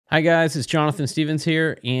Hi guys, it's Jonathan Stevens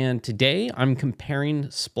here, and today I'm comparing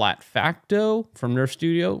Splatfacto from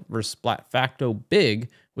Nerfstudio versus Splatfacto-Big,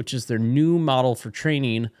 which is their new model for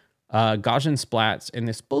training Gaussian splats, and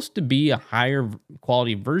it's supposed to be a higher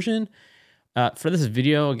quality version. For this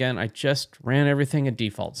video, again, I just ran everything at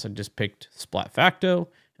default, so I just picked Splatfacto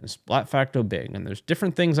and Splatfacto-Big, and there's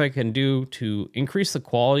different things I can do to increase the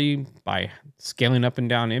quality by scaling up and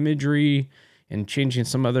down imagery and changing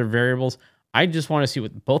some other variables. I just want to see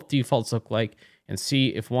what both defaults look like and see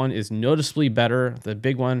if one is noticeably better. The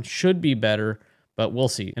big one should be better, but we'll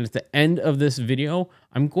see. And at the end of this video,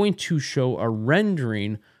 I'm going to show a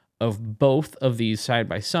rendering of both of these side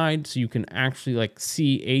by side, so you can actually like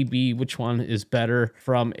see A/B which one is better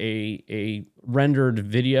from a rendered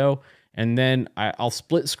video. And then I'll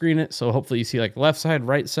split screen it, so hopefully you see like left side,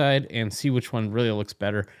 right side, and see which one really looks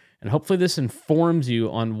better. And hopefully this informs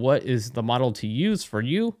you on what is the model to use for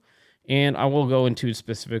you. And I will go into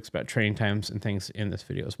specifics about training times and things in this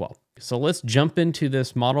video as well. So let's jump into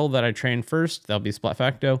this model that I trained first. That'll be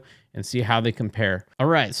Splatfacto, and see how they compare. All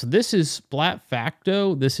right, so this is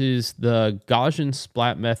Splatfacto. This is the Gaussian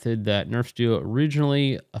splat method that Nerfstudio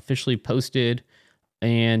originally officially posted.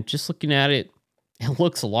 And just looking at it, it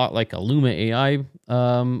looks a lot like a Luma AI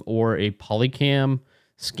or a Polycam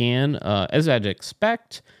scan, as I'd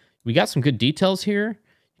expect. We got some good details here.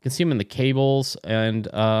 You can see them in the cables, and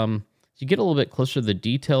you get a little bit closer to the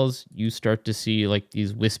details, you start to see like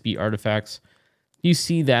these wispy artifacts. You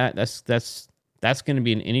see that that's going to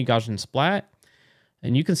be an any Gaussian splat,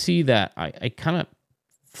 and you can see that I kind of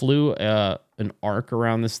flew an arc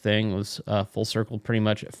around this thing. It was full circle pretty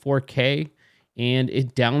much at 4K, and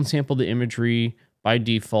it downsampled the imagery by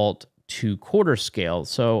default to quarter scale.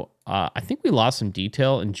 So I think we lost some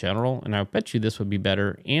detail in general, and I bet you this would be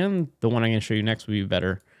better, and the one I'm going to show you next would be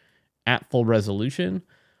better at full resolution.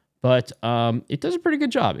 But it does a pretty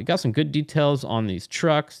good job. It got some good details on these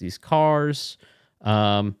trucks, these cars,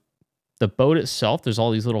 the boat itself. There's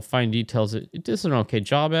all these little fine details it does an okay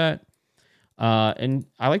job at. And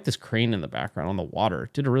I like this crane in the background on the water.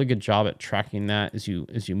 It did a really good job at tracking that as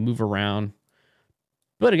you move around.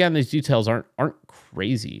 But again, these details aren't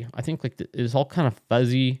crazy. I think like it's all kind of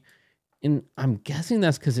fuzzy, and I'm guessing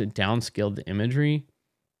that's because it downscaled the imagery.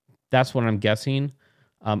 That's what I'm guessing.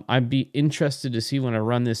 I'd be interested to see when I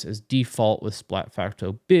run this as default with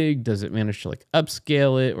Splatfacto-Big, does it manage to like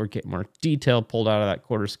upscale it or get more detail pulled out of that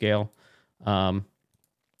quarter scale?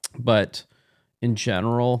 But in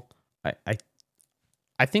general, I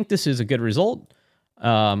think this is a good result.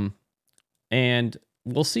 And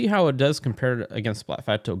we'll see how it does compared against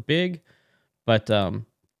Splatfacto-Big. But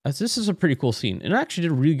as this is a pretty cool scene. And it actually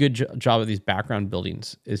did a really good job of these background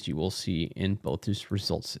buildings, as you will see in both these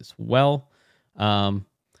results as well.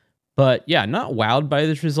 But yeah, not wowed by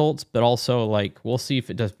these results, but also like, we'll see if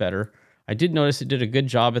it does better. I did notice it did a good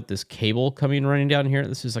job at this cable running down here.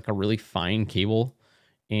 This is like a really fine cable,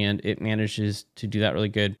 and it manages to do that really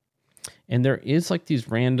good. And there is like these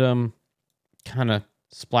random kind of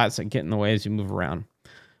splats that get in the way as you move around.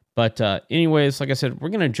 But anyways, like I said, we're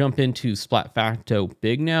going to jump into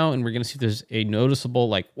Splatfacto-Big now, and we're going to see if there's a noticeable,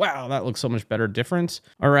 like, wow, that looks so much better difference.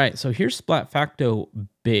 All right, so here's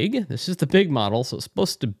Splatfacto-Big. This is the big model, so it's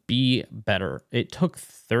supposed to be better. It took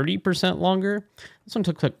 30% longer. This one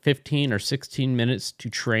took like 15 or 16 minutes to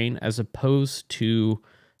train, as opposed to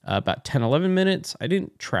about 10, 11 minutes. I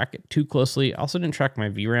didn't track it too closely. I also didn't track my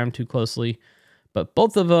VRAM too closely. But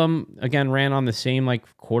both of them, again, ran on the same like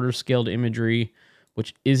quarter-scaled imagery,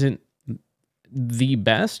 which isn't the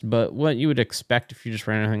best, but what you would expect if you just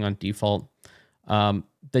ran anything on default.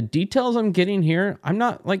 The details I'm getting here, I'm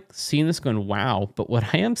not like seeing this going, wow, but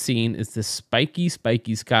what I am seeing is this spiky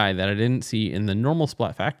sky that I didn't see in the normal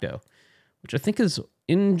Splatfacto, which I think is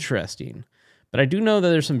interesting. But I do know that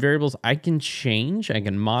there's some variables I can change. I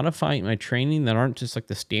can modify my training that aren't just like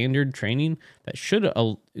the standard training that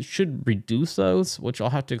should reduce those, which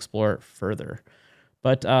I'll have to explore further.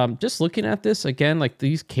 But just looking at this, again, like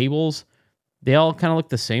these cables, they all kind of look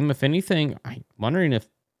the same. If anything, I'm wondering if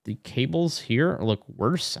the cables here look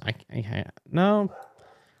worse. No,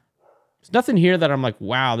 there's nothing here that I'm like,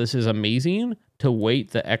 wow, this is amazing to wait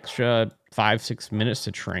the extra 5-6 minutes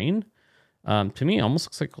to train. To me, it almost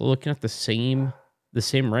looks like looking at the same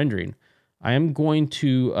rendering. I am going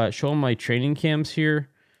to show my training cams here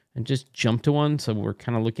and just jump to one. So we're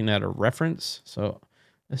kind of looking at a reference. So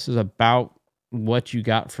this is about what you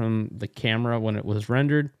got from the camera when it was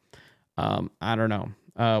rendered. I don't know.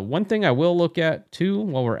 One thing I will look at too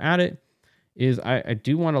while we're at it is I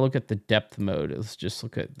do want to look at the depth mode. Let's just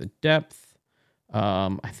look at the depth.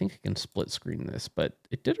 I think I can split screen this, but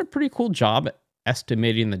it did a pretty cool job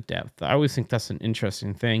estimating the depth. I always think that's an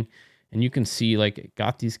interesting thing. And you can see like it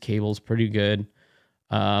got these cables pretty good.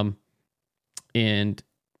 And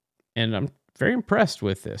I'm very impressed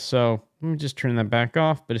with this. So let me just turn that back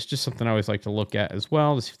off, but it's just something I always like to look at as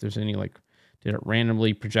well to see if there's any, like, did it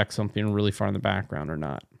randomly project something really far in the background or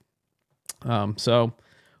not? So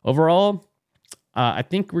overall, I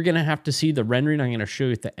think we're going to have to see the rendering I'm going to show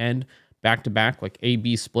you at the end back to back, like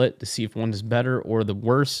A-B split, to see if one is better or the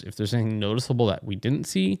worse, if there's anything noticeable that we didn't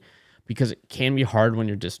see, because it can be hard when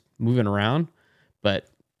you're just moving around. But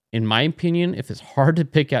in my opinion, if it's hard to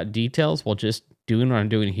pick out details while just doing what I'm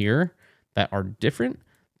doing here that are different,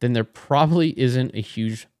 then there probably isn't a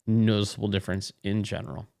huge noticeable difference in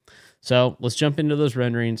general. So let's jump into those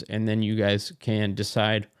renderings, and then you guys can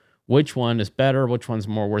decide which one is better, which one's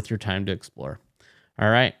more worth your time to explore. All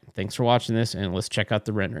right, thanks for watching this, and let's check out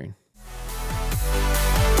the rendering.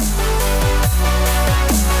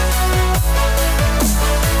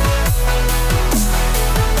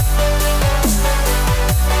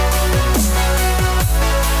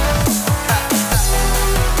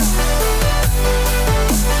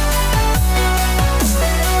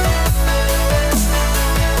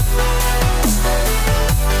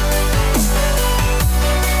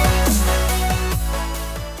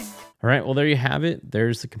 All right, well, there you have it.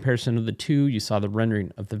 There's the comparison of the two. You saw the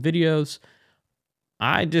rendering of the videos.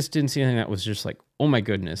 I just didn't see anything that was just like, oh my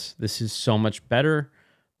goodness, this is so much better.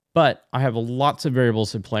 But I have lots of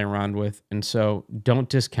variables to play around with, and so don't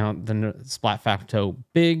discount the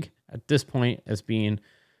Splatfacto-Big at this point as being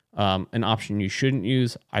an option you shouldn't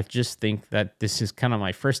use. I just think that this is kind of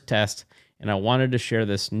my first test, and I wanted to share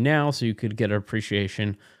this now so you could get an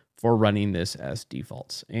appreciation for running this as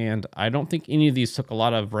defaults. And I don't think any of these took a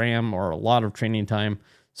lot of RAM or a lot of training time,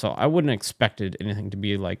 so I wouldn't have expected anything to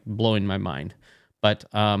be like blowing my mind. But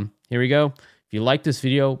here we go. If you like this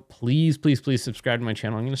video, please, please, please subscribe to my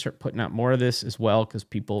channel. I'm going to start putting out more of this as well, because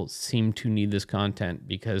people seem to need this content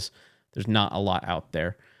because there's not a lot out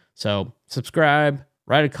there. So subscribe,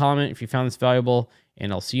 write a comment if you found this valuable,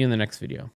 and I'll see you in the next video.